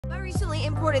recently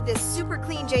imported this super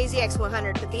clean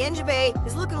JZX100, but the engine bay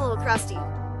is looking a little crusty.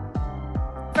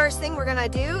 First thing we're gonna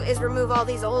do is remove all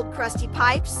these old crusty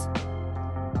pipes,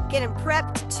 get them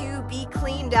prepped to be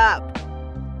cleaned up.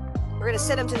 We're gonna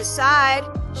set them to the side,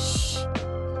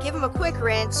 give them a quick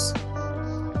rinse,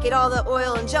 get all the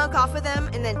oil and junk off of them,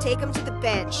 and then take them to the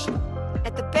bench.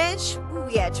 At the bench, ooh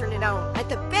yeah, turn it on. At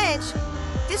the bench,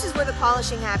 this is where the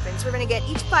polishing happens. We're gonna get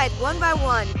each pipe one by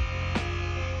one.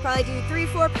 Probably do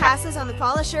 3-4 passes on the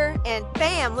polisher, and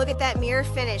bam, look at that mirror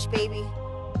finish, baby.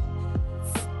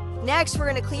 Next, we're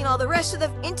gonna clean all the rest of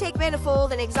the intake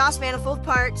manifold and exhaust manifold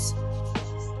parts.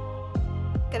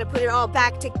 Gonna put it all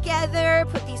back together,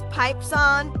 put these pipes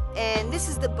on, and this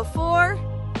is the before.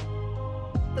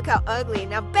 Look how ugly.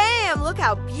 Now, bam, look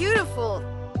how beautiful.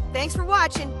 Thanks for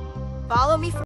watching. Follow me for